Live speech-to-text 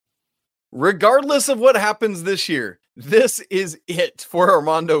Regardless of what happens this year, this is it for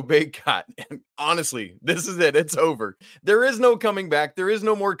Armando Bacot. And honestly, this is it. It's over. There is no coming back. There is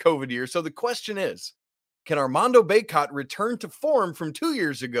no more COVID year. So the question is, can Armando Bacot return to form from 2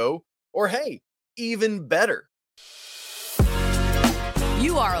 years ago? Or hey, even better?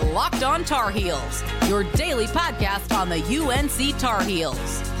 You are Locked On Tar Heels, your daily podcast on the UNC Tar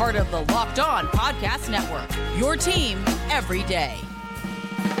Heels. Part of the Locked On Podcast Network, your team every day.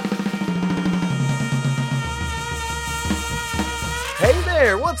 Hey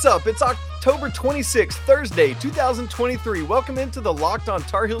there, what's up? It's October 26th, Thursday, 2023. Welcome into the Locked On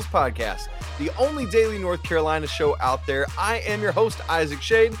Tar Heels podcast, the only daily North Carolina show out there. I am your host, Isaac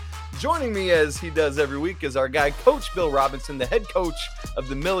Shade. Joining me as he does every week is our guy, Coach Bill Robinson, the head coach of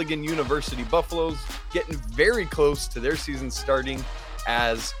the Milligan University Buffaloes, getting very close to their season starting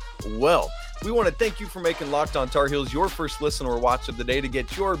as well. We want to thank you for making Locked On Tar Heels your first listen or watch of the day to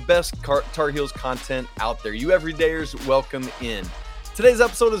get your best Tar Heels content out there. You everydayers, welcome in. Today's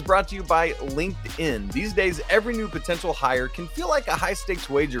episode is brought to you by LinkedIn. These days, every new potential hire can feel like a high-stakes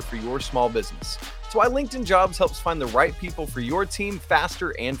wager for your small business. That's why LinkedIn Jobs helps find the right people for your team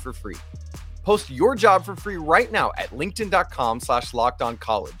faster and for free. Post your job for free right now at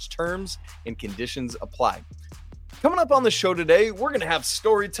linkedin.com/lockedoncollege. Terms and conditions apply. Coming up on the show today, we're going to have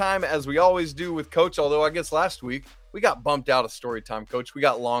story time as we always do with Coach, although I guess last week we got bumped out of story time, Coach. We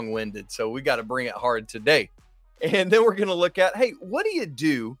got long-winded, so we got to bring it hard today. And then we're going to look at, hey, what do you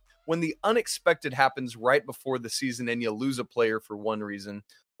do when the unexpected happens right before the season and you lose a player for one reason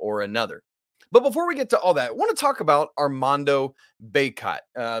or another? But before we get to all that, I want to talk about Armando Bacot.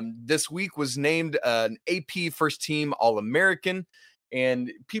 This week was named an AP First Team All-American,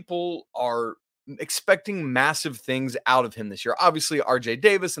 and people are expecting massive things out of him this year. Obviously, RJ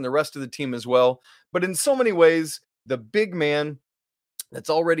Davis and the rest of the team as well. But in so many ways, the big man that's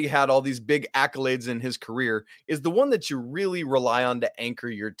already had all these big accolades in his career is the one that you really rely on to anchor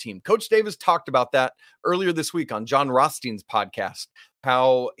your team. Coach Davis talked about that earlier this week on John Rothstein's podcast,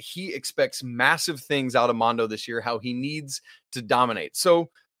 how he expects massive things out of Mondo this year, how he needs to dominate. So,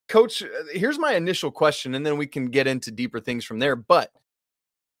 Coach, here's my initial question, and then we can get into deeper things from there. But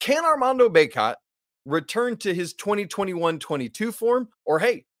can Armando Bacot return to his 2021-22 form, or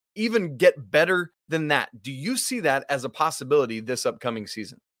hey, even get better than that? Do you see that as a possibility this upcoming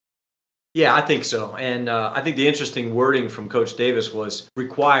season? Yeah, I think so. And I think the interesting wording from Coach Davis was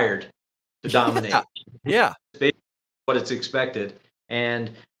required to dominate. Yeah. What it's expected.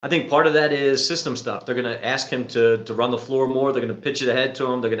 And I think part of that is system stuff. They're going to ask him to run the floor more. They're going to pitch it ahead to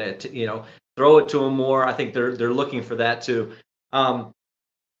him. They're going to, throw it to him more. I think they're looking for that too.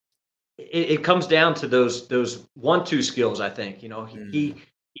 It comes down to those 1-2 skills. I think,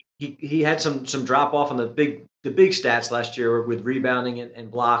 he had some drop off on the big stats last year with rebounding and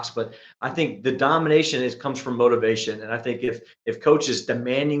blocks, but I think the domination comes from motivation. And I think if coach is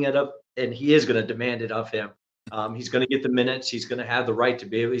demanding it up, and he is going to demand it of him, he's going to get the minutes. He's going to have the right to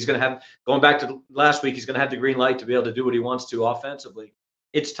be able. He's going to have, going back to last week, he's going to have the green light to be able to do what he wants to offensively.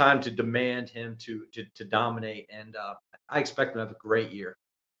 It's time to demand him to dominate, and I expect him to have a great year.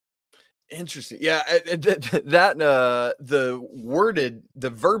 Interesting. Yeah, the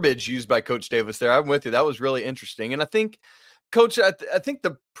verbiage used by Coach Davis there, I'm with you. That was really interesting. And I think, Coach, I think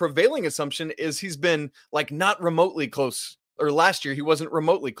the prevailing assumption is he's been like not remotely close, or last year he wasn't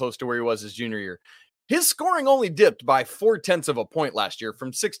remotely close to where he was his junior year. His scoring only dipped by 0.4 of a point last year,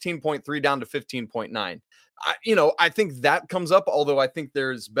 from 16.3 down to 15.9. I think that comes up, although I think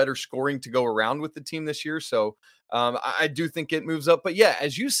there's better scoring to go around with the team this year. So I do think it moves up. But yeah,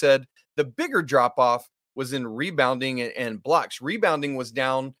 as you said, the bigger drop off was in rebounding and blocks. Rebounding was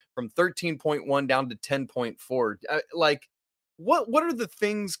down from 13.1 down to 10.4. What are the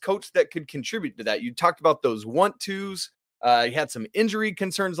things, Coach, that could contribute to that? You talked about those want-tos. You had some injury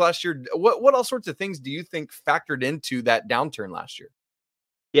concerns last year. What all sorts of things do you think factored into that downturn last year?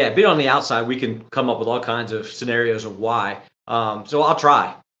 Yeah, being on the outside, we can come up with all kinds of scenarios of why. So I'll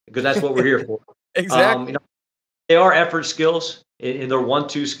try, because that's what we're here for. Exactly. They are effort skills, and they're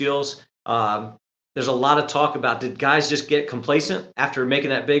 1-2 skills. There's a lot of talk about, did guys just get complacent after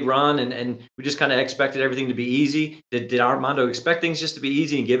making that big run, and we just kind of expected everything to be easy? Did Armando expect things just to be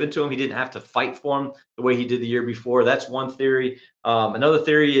easy and given to him? He didn't have to fight for them the way he did the year before. That's one theory. Another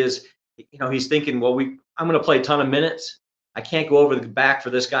theory is, he's thinking, well, I'm going to play a ton of minutes. I can't go over the back for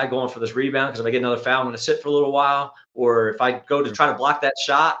this guy going for this rebound, because if I get another foul, I'm going to sit for a little while. Or if I go to try to block that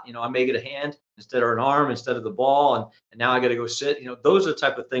shot, I may get a hand instead of an arm instead of the ball, and now I got to go sit. Those are the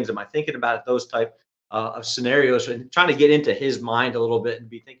type of things. Am I thinking about it? Those type of scenarios, and trying to get into his mind a little bit and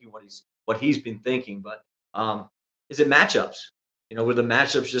be thinking what he's been thinking. But is it matchups? were the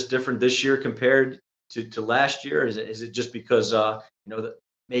matchups just different this year compared to last year? Is it just because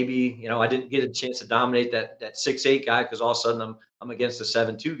maybe I didn't get a chance to dominate that 6'8" guy because all of a sudden I'm against a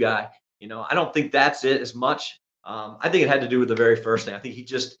 7'2" guy. I don't think that's it as much. I think it had to do with the very first thing. I think he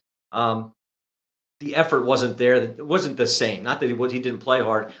just the effort wasn't there. It wasn't the same. Not that he didn't play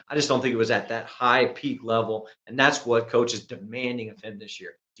hard. I just don't think it was at that high peak level, and that's what coach is demanding of him this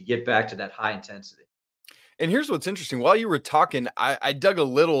year, to get back to that high intensity. And here's what's interesting. While you were talking, I dug a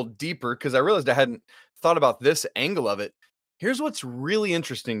little deeper because I realized I hadn't thought about this angle of it. Here's what's really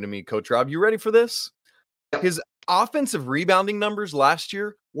interesting to me, Coach Rob. You ready for this? His offensive rebounding numbers last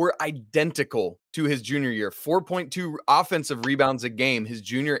year were identical to his junior year. 4.2 offensive rebounds a game, his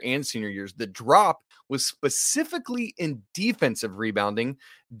junior and senior years. The drop was specifically in defensive rebounding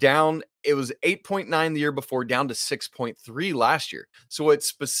down. It was 8.9 the year before, down to 6.3 last year. So it's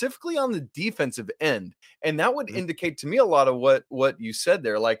specifically on the defensive end. And that would indicate to me a lot of what you said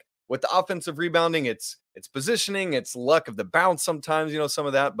there. Like with the offensive rebounding, it's positioning, it's luck of the bounce sometimes, some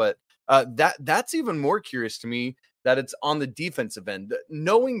of that. But that's even more curious to me that it's on the defensive end.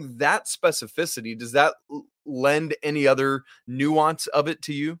 Knowing that specificity, does that lend any other nuance of it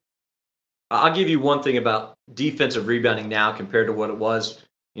to you? I'll give you one thing about defensive rebounding now compared to what it was,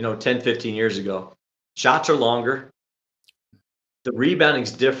 10, 15 years ago. Shots are longer. The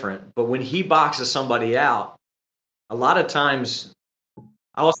rebounding's different. But when he boxes somebody out, a lot of times,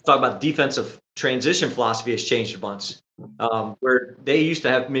 I also talk about defensive transition philosophy has changed a bunch. Where they used to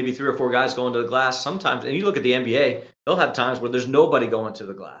have maybe 3 or 4 guys going to the glass sometimes. And you look at the NBA, they'll have times where there's nobody going to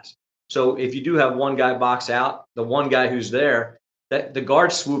the glass. So if you do have one guy box out, the one guy who's there, that the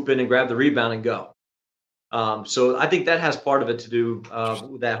guards swoop in and grab the rebound and go. So I think that has part of it to do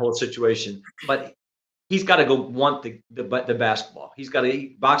with that whole situation. But he's got to go want the basketball. He's got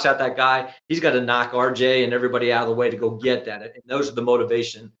to box out that guy. He's got to knock RJ and everybody out of the way to go get that. And those are the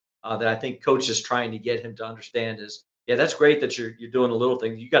motivation that I think coach is trying to get him to understand is, yeah, that's great that you're doing the little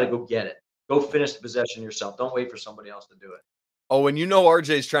things. You got to go get it. Go finish the possession yourself. Don't wait for somebody else to do it. Oh, and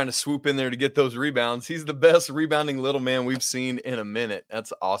RJ's trying to swoop in there to get those rebounds. He's the best rebounding little man we've seen in a minute.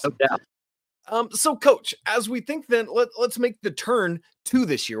 That's awesome. No doubt. So, Coach, as we think then, let's make the turn to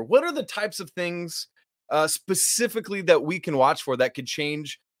this year. What are the types of things specifically that we can watch for that could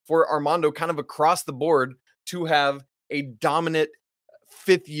change for Armando kind of across the board to have a dominant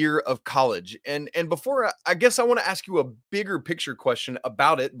 5th year of college? And before, I guess I want to ask you a bigger picture question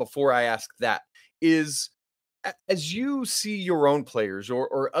about it before I ask that is, as you see your own players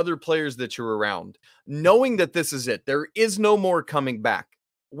or other players that you're around, knowing that this is it, there is no more coming back.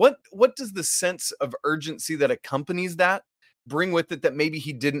 What does the sense of urgency that accompanies that bring with it that maybe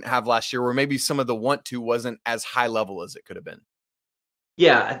he didn't have last year, or maybe some of the want to wasn't as high level as it could have been?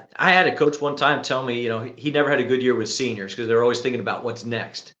 Yeah, I had a coach one time tell me, he never had a good year with seniors because they're always thinking about what's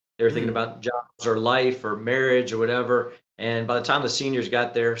next. They were thinking about jobs or life or marriage or whatever. And by the time the seniors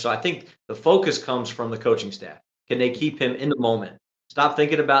got there, so I think the focus comes from the coaching staff. Can they keep him in the moment? Stop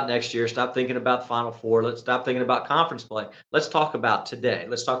thinking about next year. Stop thinking about Final Four. Let's stop thinking about conference play. Let's talk about today.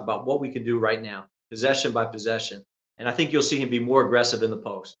 Let's talk about what we can do right now, possession by possession. And I think you'll see him be more aggressive in the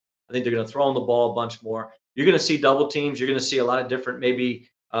post. I think they're going to throw him the ball a bunch more. You're going to see double teams. You're going to see a lot of different, maybe,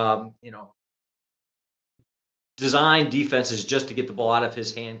 design defenses just to get the ball out of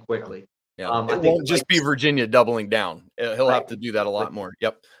his hand quickly. Yeah, it won't just be Virginia doubling down. He'll have to do that a lot more.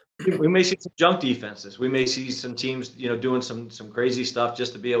 Yep. We may see some junk defenses. We may see some teams, doing some crazy stuff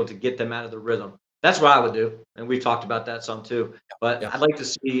just to be able to get them out of the rhythm. That's what I would do, and we've talked about that some too. But I'd like to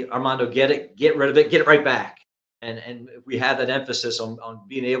see Armando get it, get rid of it, get it right back. And we have that emphasis on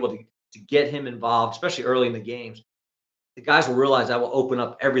being able to get him involved, especially early in the games. The guys will realize that will open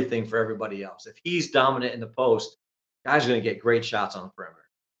up everything for everybody else. If he's dominant in the post, guys are going to get great shots on the perimeter.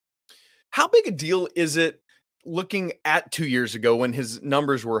 How big a deal is it, looking at 2 years ago when his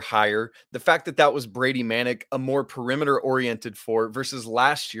numbers were higher, the fact that was Brady Manick, a more perimeter-oriented four, versus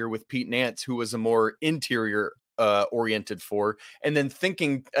last year with Pete Nance, who was a more interior oriented four, and then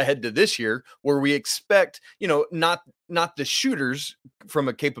thinking ahead to this year where we expect, not the shooters from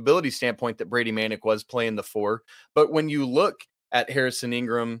a capability standpoint that Brady Manick was playing the four, but when you look at Harrison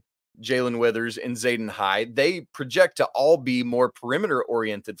Ingram, Jalen Withers, and Zayden Hyde, they project to all be more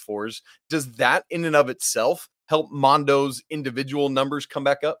perimeter-oriented fours. Does that in and of itself help Mondo's individual numbers come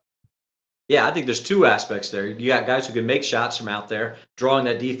back up? Yeah, I think there's two aspects there. You got guys who can make shots from out there, drawing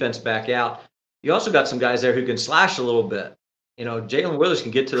that defense back out. You also got some guys there who can slash a little bit. Jalen Withers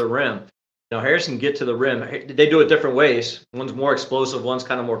can get to the rim. Harrison can get to the rim. They do it different ways. One's more explosive, one's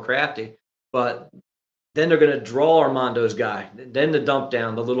kind of more crafty. But then they're going to draw Armando's guy. Then the dump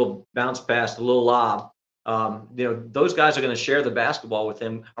down, the little bounce pass, the little lob. those guys are going to share the basketball with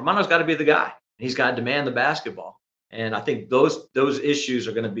him. Armando's got to be the guy. He's got to demand the basketball. And I think those issues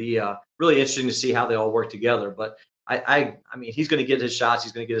are going to be really interesting to see how they all work together. But I mean, he's going to get his shots,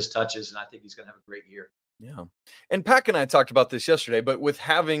 he's going to get his touches, and I think he's going to have a great year. Yeah. And Pack and I talked about this yesterday, but with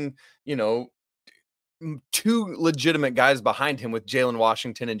having, two legitimate guys behind him with Jalen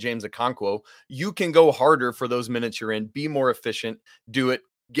Washington and James Okonkwo, you can go harder for those minutes you're in, be more efficient, do it,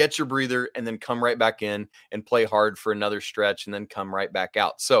 get your breather, and then come right back in and play hard for another stretch and then come right back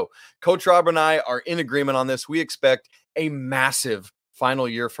out. So Coach Rob and I are in agreement on this. We expect a massive final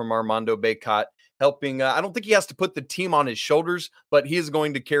year from Armando Bacot, helping. I don't think he has to put the team on his shoulders, but he is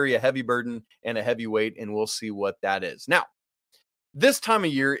going to carry a heavy burden and a heavy weight, and we'll see what that is. Now, this time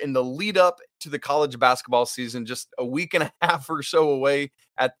of year in the lead up to the college basketball season, just a week and a half or so away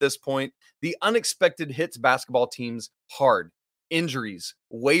at this point, the unexpected hits basketball teams hard. Injuries,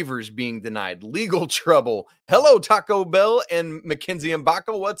 waivers being denied, legal trouble. Hello, Taco Bell and Mackenzie and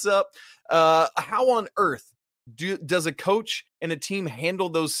Bacot. What's up? How on earth does a coach and a team handle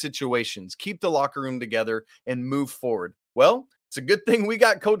those situations, keep the locker room together, and move forward? Well, it's a good thing we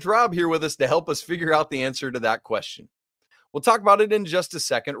got Coach Rob here with us to help us figure out the answer to that question. We'll talk about it in just a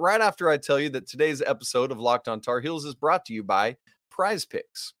second, right after I tell you that today's episode of Locked on Tar Heels is brought to you by Prize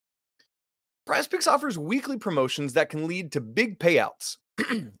Picks. Prize Picks offers weekly promotions that can lead to big payouts,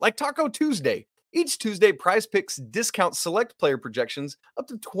 like Taco Tuesday. Each Tuesday, Prize Picks discounts select player projections up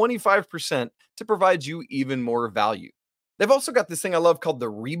to 25% to provide you even more value. They've also got this thing I love called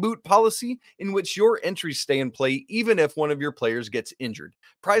the reboot policy, in which your entries stay in play even if one of your players gets injured.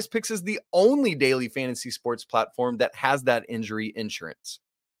 Prize Picks is the only daily fantasy sports platform that has that injury insurance.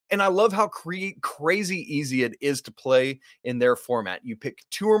 And I love how crazy easy it is to play in their format. You pick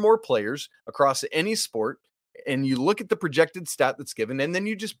two or more players across any sport, and you look at the projected stat that's given, and then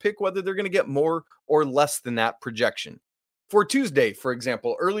you just pick whether they're going to get more or less than that projection. For Tuesday, for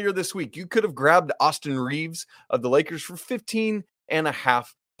example, earlier this week, you could have grabbed Austin Reeves of the Lakers for 15.5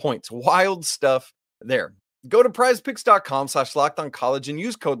 points. Wild stuff there. Go to prizepicks.com/lockedoncollege and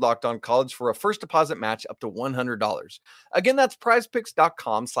use code LOCKEDONCollege for a first deposit match up to $100. Again, that's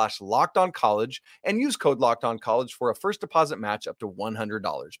prizepicks.com/lockedoncollege and use code LOCKEDONCollege for a first deposit match up to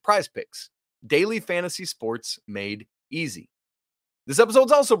 $100. Prize Picks, daily fantasy sports made easy. This episode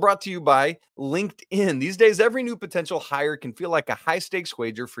is also brought to you by LinkedIn. These days, every new potential hire can feel like a high-stakes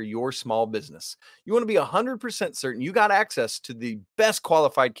wager for your small business. You want to be 100% certain you got access to the best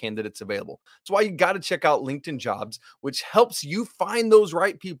qualified candidates available. That's why you got to check out LinkedIn Jobs, which helps you find those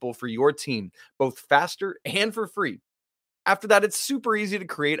right people for your team, both faster and for free. After that, it's super easy to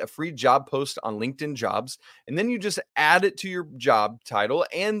create a free job post on LinkedIn Jobs, and then you just add it to your job title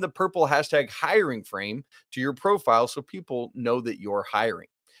and the purple hashtag hiring frame to your profile so people know that you're hiring.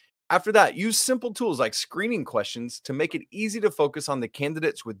 After that, use simple tools like screening questions to make it easy to focus on the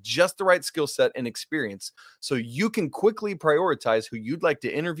candidates with just the right skill set and experience so you can quickly prioritize who you'd like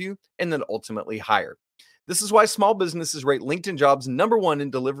to interview and then ultimately hire. This is why small businesses rate LinkedIn Jobs #1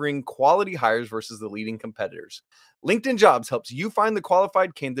 in delivering quality hires versus the leading competitors. LinkedIn Jobs helps you find the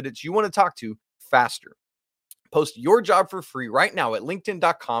qualified candidates you want to talk to faster. Post your job for free right now at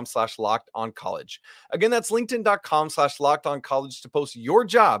linkedin.com/lockedoncollege. Again, that's linkedin.com/lockedoncollege to post your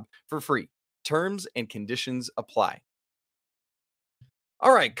job for free. Terms and conditions apply.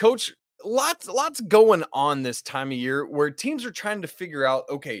 All right, Coach. Lots going on this time of year where teams are trying to figure out,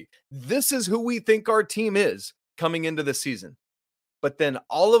 okay, this is who we think our team is coming into the season. But then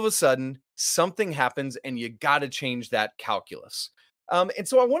all of a sudden, something happens and you got to change that calculus. And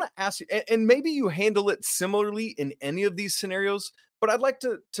so I want to ask you, and maybe you handle it similarly in any of these scenarios, but I'd like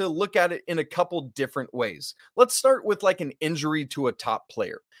to look at it in a couple different ways. Let's start with like an injury to a top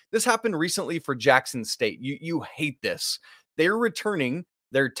player. This happened recently for Jackson State. You hate this. They're returning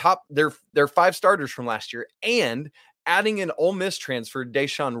their 5 starters from last year and adding an Ole Miss transfer,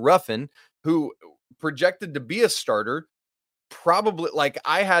 Deshaun Ruffin, who projected to be a starter. Probably, like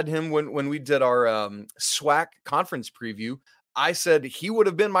I had him when we did our SWAC conference preview. I said he would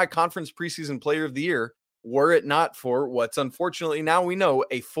have been my conference preseason player of the year were it not for what's unfortunately now we know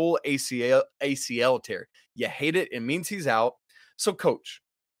a full ACL tear. You hate it. It means he's out. So, Coach,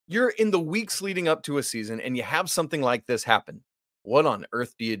 you're in the weeks leading up to a season and you have something like this happen. What on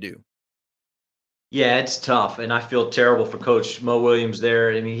earth do you do? Yeah, it's tough, and I feel terrible for Coach Mo Williams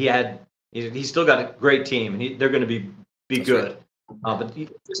there. I mean, he's still got a great team, and they're going to be That's good. Right. But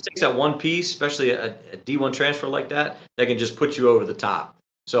it just takes that one piece, especially a D1 transfer like that can just put you over the top.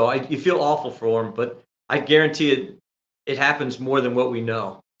 So you feel awful for him, but I guarantee it happens more than what we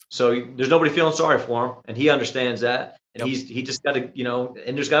know. So there's nobody feeling sorry for him, and he understands that. And he just got to,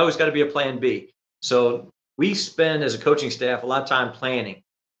 and there's always got to be a plan B. So we spend as a coaching staff a lot of time planning.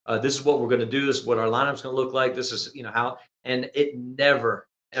 This is what we're going to do. This is what our lineup's going to look like. This is, how, and it never,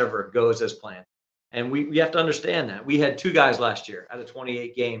 ever goes as planned. And we have to understand that. We had 2 guys last year out of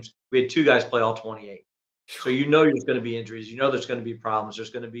 28 games. We had 2 guys play all 28. So there's going to be injuries. There's going to be problems. There's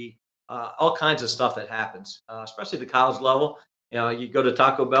going to be all kinds of stuff that happens, especially at the college level. You go to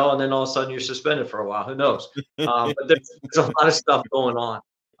Taco Bell and then all of a sudden you're suspended for a while. Who knows? But there's a lot of stuff going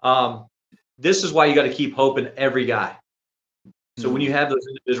on. This is why you got to keep hope in every guy. So when you have those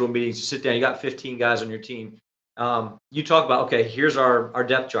individual meetings, you sit down, you got 15 guys on your team. You talk about, okay, here's our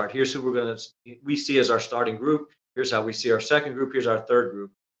depth chart. Here's who we see as our starting group. Here's how we see our second group. Here's our third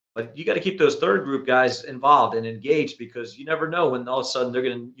group. But you got to keep those third group guys involved and engaged, because you never know when all of a sudden you're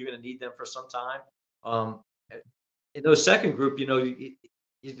gonna need them for some time. In those second group,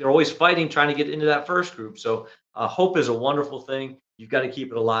 they're always fighting, trying to get into that first group. So hope is a wonderful thing. You've got to keep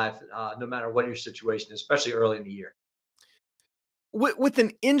it alive, no matter what your situation is, especially early in the year. With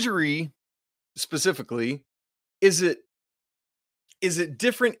an injury specifically, is it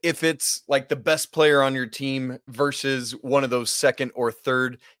different if it's like the best player on your team versus one of those second or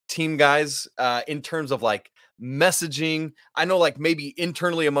third team guys, in terms of like messaging? I know like maybe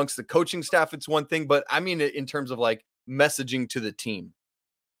internally amongst the coaching staff, it's one thing, but I mean in terms of like messaging to the team.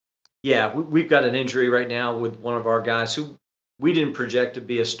 Yeah, we've got an injury right now with one of our guys who we didn't project to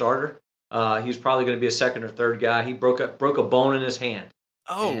be a starter. He's probably going to be a second or third guy. He broke a bone in his hand.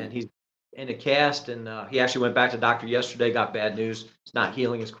 Oh, and he's in a cast, and he actually went back to the doctor yesterday. Got bad news. It's not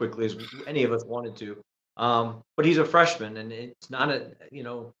healing as quickly as any of us wanted to. But he's a freshman, and it's not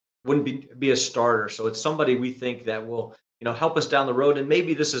wouldn't be a starter. So it's somebody we think that will help us down the road. And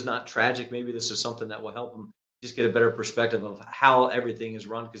maybe this is not tragic. Maybe this is something that will help him just get a better perspective of how everything is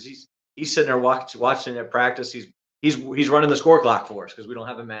run, because he's sitting there watching at practice. He's running the score clock for us because we don't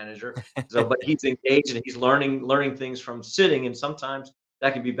have a manager. So, but he's engaged and he's learning things from sitting, and sometimes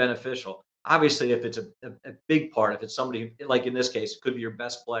that can be beneficial. Obviously, if it's a big part, if it's somebody like in this case, it could be your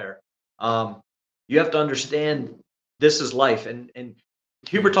best player. You have to understand this is life, and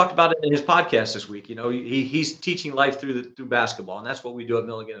Hubert talked about it in his podcast this week. He's teaching life through basketball, and that's what we do at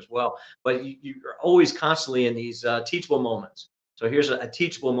Milligan as well. But you're always constantly in these teachable moments. So here's a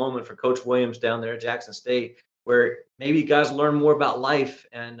teachable moment for Coach Williams down there at Jackson State, where maybe guys learn more about life,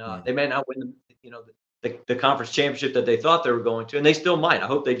 and they may not win the conference championship that they thought they were going to, and they still might. I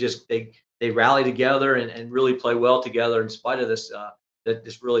hope they rally together and really play well together in spite of this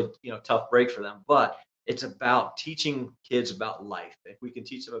this really tough break for them. But it's about teaching kids about life. If we can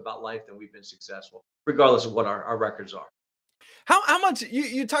teach them about life, then we've been successful, regardless of what our records are. How much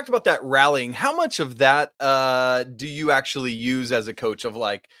you talked about that rallying? How much of that do you actually use as a coach of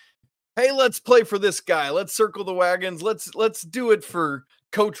like, hey, let's play for this guy. Let's circle the wagons. Let's do it for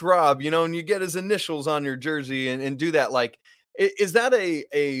Coach Rob, and you get his initials on your jersey and do that. Like, is that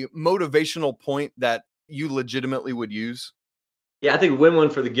a motivational point that you legitimately would use? Yeah, I think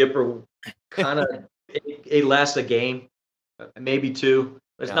win-win for the Gipper kind of it lasts a game, maybe 2.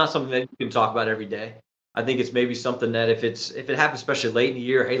 It's not something that you can talk about every day. I think it's maybe something that if it happens, especially late in the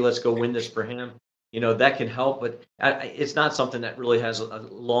year, hey, let's go win this for him. That can help, but it's not something that really has a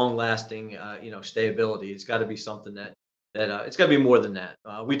long-lasting, stability. It's got to be something that it's got to be more than that.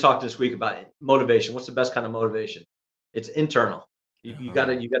 We talked this week about motivation. What's the best kind of motivation? It's internal. You got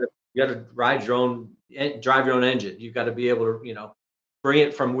to drive your own engine. You got to be able to, bring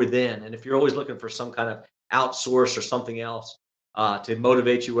it from within. And if you're always looking for some kind of outsource or something else to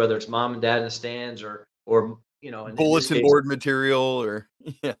motivate you, whether it's mom and dad in the stands or bulletin board material or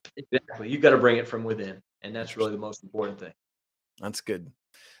exactly. You got to bring it from within, and that's really the most important thing. That's good.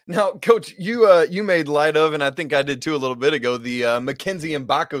 Now, Coach, you made light of, and I think I did too a little bit ago, the Mackenzie and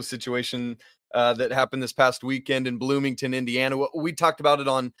Bacot situation that happened this past weekend in Bloomington, Indiana. We talked about it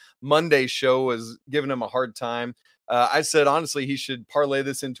on Monday's show as giving him a hard time. I said, honestly, he should parlay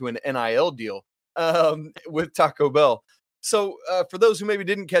this into an NIL deal with Taco Bell. So for those who maybe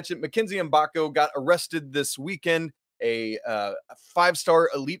didn't catch it, Mackenzie and Bacot got arrested this weekend. A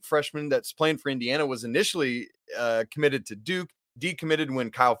 5-star elite freshman that's playing for Indiana was initially committed to Duke, decommitted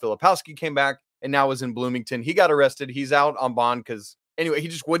when Kyle Filipowski came back, and now is in Bloomington. He got arrested. He's out on bond because anyway, he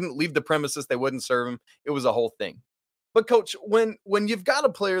just wouldn't leave the premises. They wouldn't serve him. It was a whole thing. But Coach, when you've got a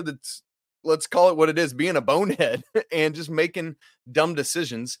player that's, let's call it what it is, being a bonehead and just making dumb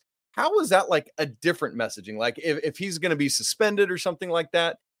decisions, how is that like a different messaging? Like if he's going to be suspended or something like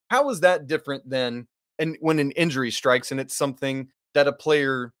that, how is that different than when an injury strikes and it's something that a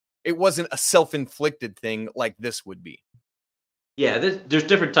player, it wasn't a self-inflicted thing like this would be? Yeah, there's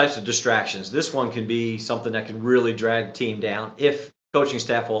different types of distractions. This one can be something that can really drag the team down if coaching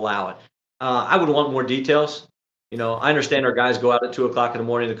staff will allow it. I would want more details. I understand our guys go out at 2 o'clock in the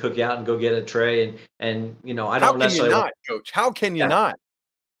morning to cook out and go get a tray, and I How don't can you necessarily want. not, coach? How can you Yeah, not?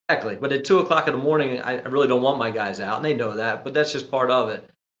 exactly. But at 2 o'clock in the morning, I really don't want my guys out, and they know that. But that's just part of it.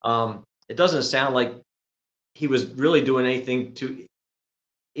 It doesn't sound like he was really doing anything to.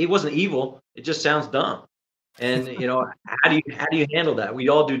 He wasn't evil. It just sounds dumb. And how do you handle that? We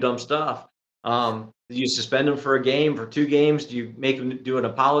all do dumb stuff. Do you suspend them for a game, for 2 games? Do you make them do an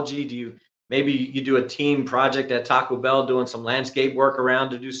apology? Maybe you do a team project at Taco Bell, doing some landscape work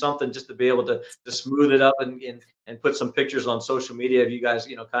around to do something just to be able to smooth it up and put some pictures on social media of you guys,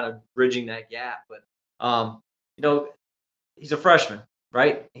 kind of bridging that gap. But you know, he's a freshman,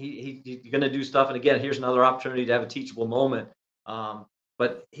 right? He's going to do stuff. And again, here's another opportunity to have a teachable moment.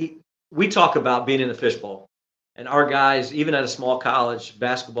 But we talk about being in the fishbowl, and our guys, even at a small college,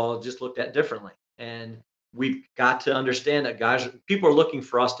 basketball is just looked at differently. And we've got to understand that people are looking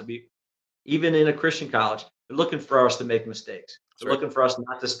for us to be, even in a Christian college, they're looking for us to make mistakes. They're right. looking for us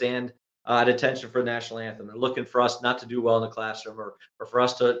not to stand at attention for the national anthem. They're looking for us not to do well in the classroom, or for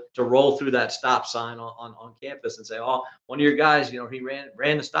us to roll through that stop sign on campus and say, oh, one of your guys, he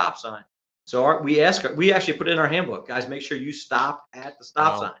ran the stop sign. So we actually put it in our handbook, guys, make sure you stop at the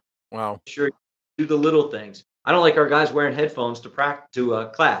stop sign. Wow. Make sure you do the little things. I don't like our guys wearing headphones to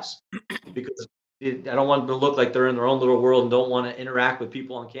class because I don't want them to look like they're in their own little world and don't want to interact with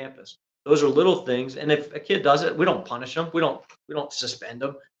people on campus. Those are little things, and if a kid does it, we don't punish them. We don't suspend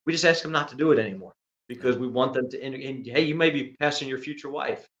them. We just ask them not to do it anymore because we want them to. And hey, you may be passing your future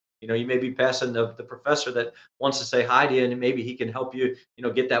wife. You may be passing the professor that wants to say hi to you, and maybe he can help you.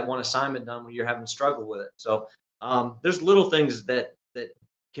 Get that one assignment done when you're having struggle with it. So there's little things that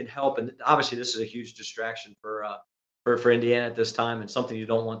can help, and obviously this is a huge distraction for Indiana at this time, and something you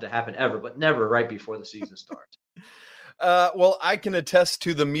don't want to happen ever, but never right before the season starts. Well, I can attest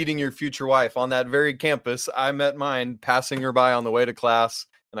to the meeting your future wife on that very campus. I met mine passing her by on the way to class,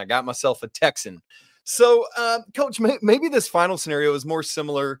 and I got myself a Texan. So, Coach, maybe this final scenario is more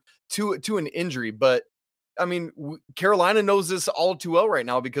similar to an injury, but I mean, Carolina knows this all too well right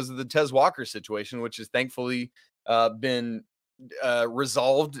now because of the Tez Walker situation, which has thankfully been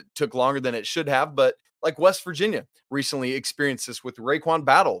resolved. Took longer than it should have, but like West Virginia recently experienced this with Raekwon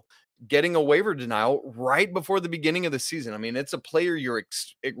Battle getting a waiver denial right before the beginning of the season. I mean, it's a player you're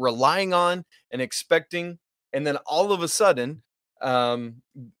relying on and expecting, and then all of a sudden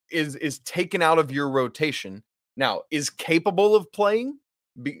is taken out of your rotation. Now, is capable of playing,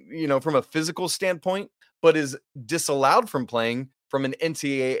 from a physical standpoint, but is disallowed from playing from an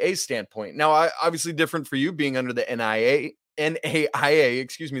NCAA standpoint. Now, obviously different for you being under the NAIA, than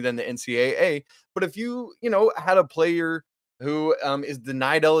the NCAA. But if you had a player who is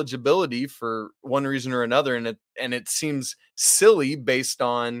denied eligibility for one reason or another, and it seems silly based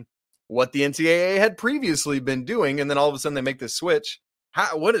on what the NCAA had previously been doing, and then all of a sudden they make this switch.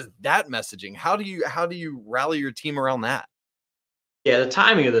 What is that messaging? How do you rally your team around that? Yeah, the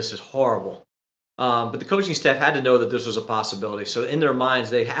timing of this is horrible. But the coaching staff had to know that this was a possibility. So in their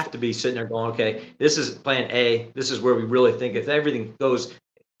minds, they have to be sitting there going, okay, this is plan A. This is where we really think if everything goes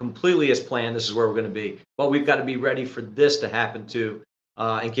completely as planned, this is where we're going to be. But we've got to be ready for this to happen too,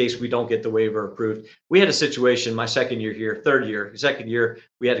 in case we don't get the waiver approved. We had a situation my second year,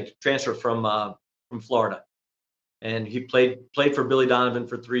 we had a transfer from Florida. And he played for Billy Donovan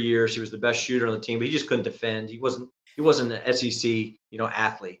for 3 years. He was the best shooter on the team, but he just couldn't defend. He wasn't an SEC,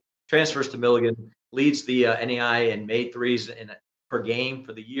 athlete. Transfers to Milligan, leads the NAI and made threes per game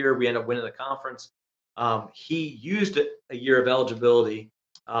for the year. We ended up winning the conference. He used a year of eligibility.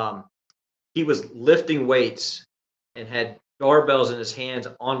 He was lifting weights and had barbells in his hands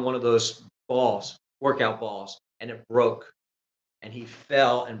on one of those workout balls, and it broke. And he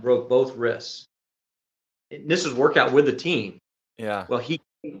fell and broke both wrists. And this was workout with the team. Yeah. Well,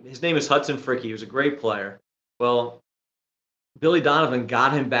 his name is Hudson Fricky. He was a great player. Well, Billy Donovan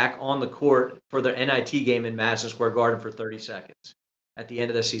got him back on the court for their NIT game in Madison Square Garden for 30 seconds at the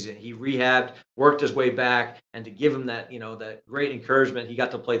end of the season. He rehabbed, worked his way back, and to give him that, that great encouragement, he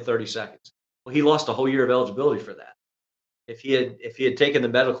got to play 30 seconds. Well, he lost a whole year of eligibility for that. If he had taken the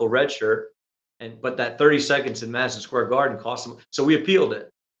medical red shirt, but that 30 seconds in Madison Square Garden cost him. So we appealed it,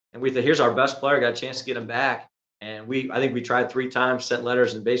 and we thought, here's our best player, got a chance to get him back. And I think we tried 3 times, sent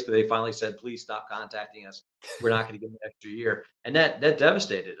letters, and basically they finally said, please stop contacting us. We're not going to give him an extra year. And that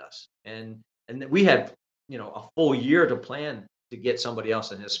devastated us. And we had, a full year to plan to get somebody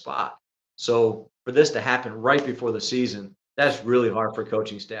else in his spot. So for this to happen right before the season, that's really hard for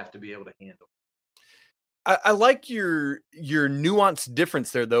coaching staff to be able to handle. I like your nuanced difference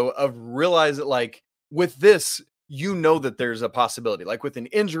there, though, of realize that, like, with this, you know that there's a possibility, like with an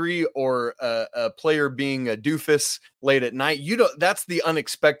injury or a player being a doofus late at night. That's the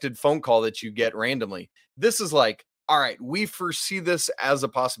unexpected phone call that you get randomly. This is like, all right, we foresee this as a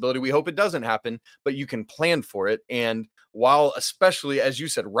possibility. We hope it doesn't happen, but you can plan for it. And while, especially as you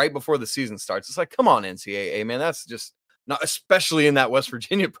said, right before the season starts, it's like, come on, NCAA, man, that's just not, especially in that West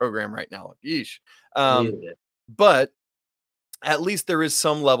Virginia program right now. Yeesh. But at least there is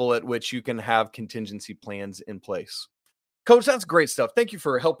some level at which you can have contingency plans in place. Coach, that's great stuff. Thank you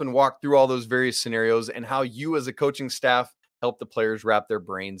for helping walk through all those various scenarios and how you as a coaching staff help the players wrap their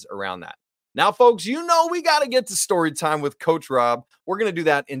brains around that. Now, folks, we got to get to story time with Coach Rob. We're going to do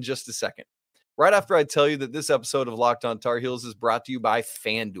that in just a second. Right after I tell you that this episode of Locked On Tar Heels is brought to you by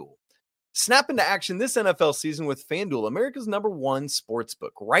FanDuel. Snap into action this NFL season with FanDuel, America's #1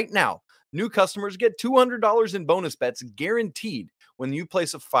 sportsbook. Right now, new customers get $200 in bonus bets guaranteed when you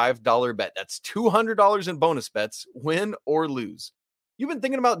place a $5 bet. That's $200 in bonus bets, win or lose. You've been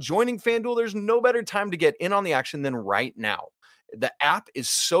thinking about joining FanDuel? There's no better time to get in on the action than right now. The app is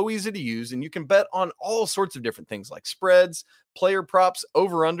so easy to use, and you can bet on all sorts of different things like spreads, player props,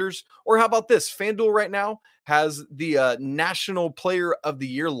 over-unders, or how about this? FanDuel right now has the National Player of the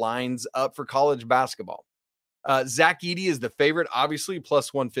Year lines up for college basketball. Zach Edey is the favorite, obviously,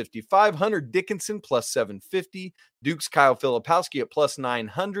 plus 155. Hunter Dickinson, plus 750. Duke's Kyle Filipowski at plus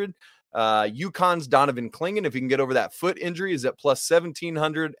 900. UConn's Donovan Clingan, if he can get over that foot injury, is at plus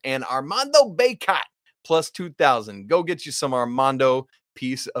 1,700. And Armando Bacot, plus 2,000. Go get you some Armando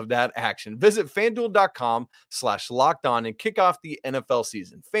piece of that action. Visit FanDuel.com/lockedon and kick off the NFL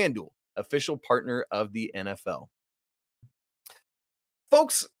season. FanDuel, official partner of the NFL.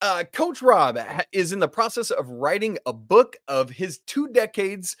 Folks, Coach Rob is in the process of writing a book of his 2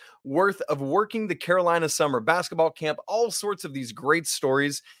 decades worth of working the Carolina summer basketball camp, all sorts of these great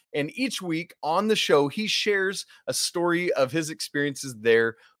stories. And each week on the show, he shares a story of his experiences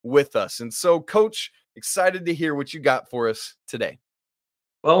there with us. And so, Coach, excited to hear what you got for us today.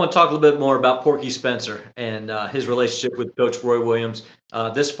 Well, I want to talk a little bit more about Porky Spencer and his relationship with Coach Roy Williams.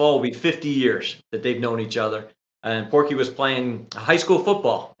 This fall will be 50 years that they've known each other. And Porky was playing high school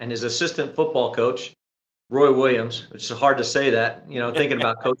football, and his assistant football coach, Roy Williams, which is hard to say that, thinking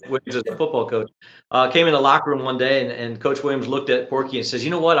about Coach Williams as a football coach, came in the locker room one day, and Coach Williams looked at Porky and says, "You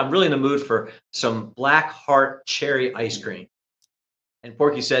know what? I'm really in the mood for some Black Heart cherry ice cream." And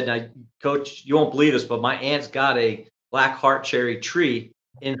Porky said, "Now, Coach, you won't believe this, but my aunt's got a Black Heart cherry tree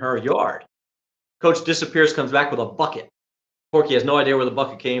in her yard." Coach disappears, comes back with a bucket. Porky has no idea where the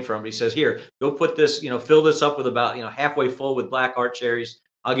bucket came from. But he says, "Here, go put this, fill this up with about, halfway full with Black Heart cherries.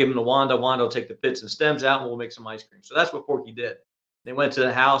 I'll give them to Wanda. Wanda will take the pits and stems out, and we'll make some ice cream." So that's what Porky did. They went to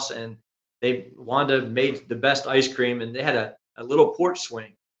the house, and Wanda made the best ice cream, and they had a little porch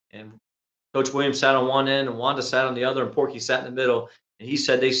swing. And Coach Williams sat on one end, and Wanda sat on the other, and Porky sat in the middle. And he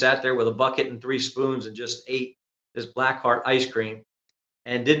said they sat there with a bucket and 3 spoons and just ate this Black Heart ice cream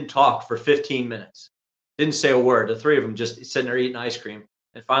and didn't talk for 15 minutes. Didn't say a word. The 3 of them just sitting there eating ice cream.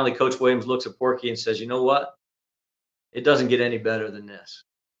 And finally, Coach Williams looks at Porky and says, "You know what? It doesn't get any better than this."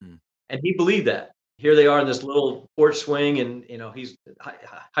 And he believed that. Here they are in this little porch swing, and he's a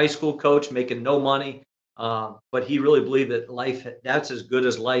high school coach making no money, but he really believed that that's as good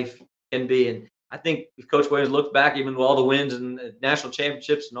as life can be. And I think if Coach Williams looked back, even with all the wins and the national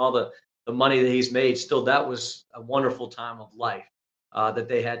championships and all the money that he's made, still that was a wonderful time of life that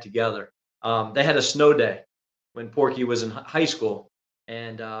they had together. They had a snow day when Porky was in high school.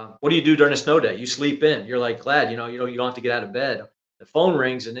 And what do you do during a snow day? You sleep in. You're like glad, you don't have to get out of bed. The phone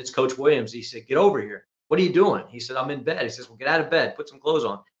rings, and it's Coach Williams. He said, "Get over here. What are you doing?" He said, "I'm in bed." He says, "Well, get out of bed. Put some clothes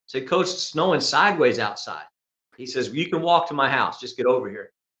on." I said, "Coach, it's snowing sideways outside." He says, "You can walk to my house. Just get over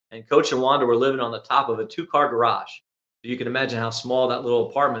here." And Coach and Wanda were living on the top of a 2-car garage. So you can imagine how small that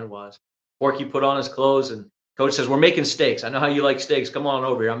little apartment was. Porky put on his clothes, and Coach says, "We're making steaks. I know how you like steaks. Come on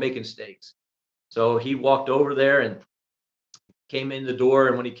over here. I'm making steaks." So he walked over there and came in the door.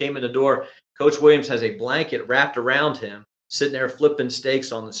 And when he came in the door, Coach Williams has a blanket wrapped around him, sitting there flipping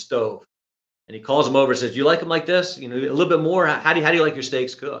steaks on the stove. And he calls him over and says, "You like them like this? A little bit more? How do you like your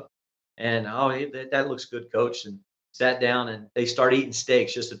steaks cooked?" And, that looks good, Coach. And sat down, and they start eating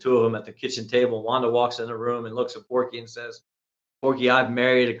steaks, just the 2 of them at the kitchen table. Wanda walks in the room and looks at Porky and says, "Porky, I've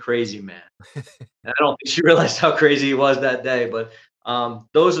married a crazy man." And I don't think she realized how crazy he was that day, but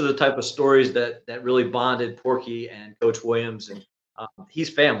those are the type of stories that really bonded Porky and Coach Williams. And he's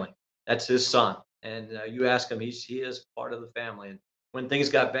family. That's his son. And you ask him, he is part of the family. And when things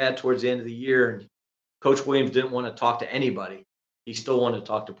got bad towards the end of the year, and Coach Williams didn't want to talk to anybody, he still wanted to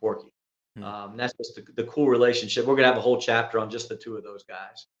talk to Porky. That's just the cool relationship. We're going to have a whole chapter on just the 2 of those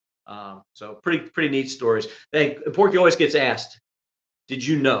guys. So pretty neat stories. Hey, Porky always gets asked, did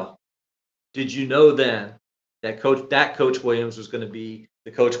you know then that Coach Williams was going to be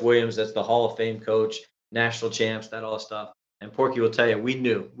the Coach Williams that's the Hall of Fame coach, national champs, that all stuff? And Porky will tell you, we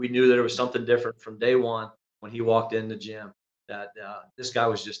knew that there was something different from day one when he walked in the gym, that this guy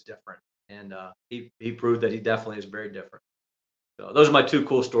was just different. And he proved that he definitely is very different. So those are my two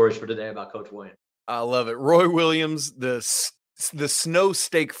cool stories for today about Coach Williams. I love it. Roy Williams, the snow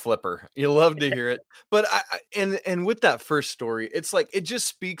steak flipper. You love to hear it. But and with that first story, it's like it just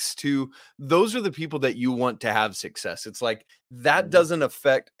speaks to those are the people that you want to have success. It's like that doesn't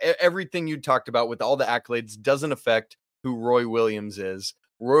affect everything you talked about with all the accolades, doesn't affect who Roy Williams is.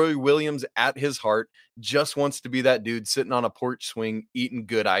 Roy Williams at his heart just wants to be that dude sitting on a porch swing eating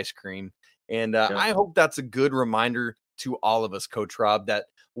good ice cream. And I hope that's a good reminder to all of us, Coach Rob, that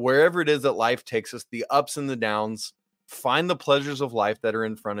wherever it is that life takes us, the ups and the downs, find the pleasures of life that are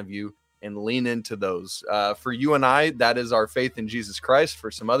in front of you and lean into those. For you and I, that is our faith in Jesus Christ.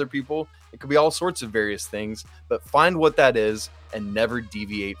 For some other people, it could be all sorts of various things, but find what that is and never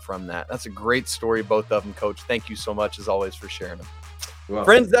deviate from that. That's a great story, both of them, Coach. Thank you so much, as always, for sharing them.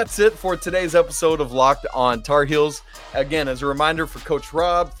 Friends, that's it for today's episode of Locked on Tar Heels. Again, as a reminder for Coach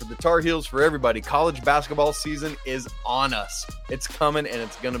Rob, for the Tar Heels, for everybody, college basketball season is on us. It's coming, and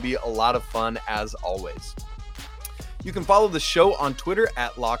it's going to be a lot of fun, as always. You can follow the show on Twitter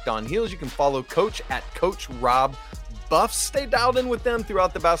at Locked on Heels. You can follow Coach at Coach Rob Buffs. Stay dialed in with them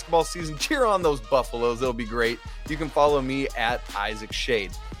throughout the basketball season. Cheer on those Buffaloes. It'll be great. You can follow me at Isaac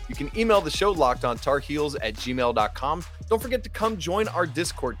Shade. You can email the show lockedontarheels@gmail.com. Don't forget to come join our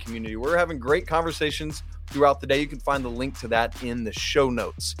Discord community. We're having great conversations throughout the day. You can find the link to that in the show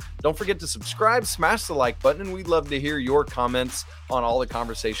notes. Don't forget to subscribe, smash the like button, and we'd love to hear your comments on all the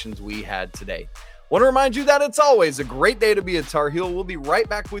conversations we had today. Want to remind you that it's always a great day to be a Tar Heel. We'll be right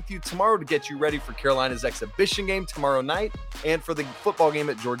back with you tomorrow to get you ready for Carolina's exhibition game tomorrow night and for the football game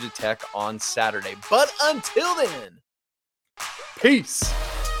at Georgia Tech on Saturday. But until then, peace.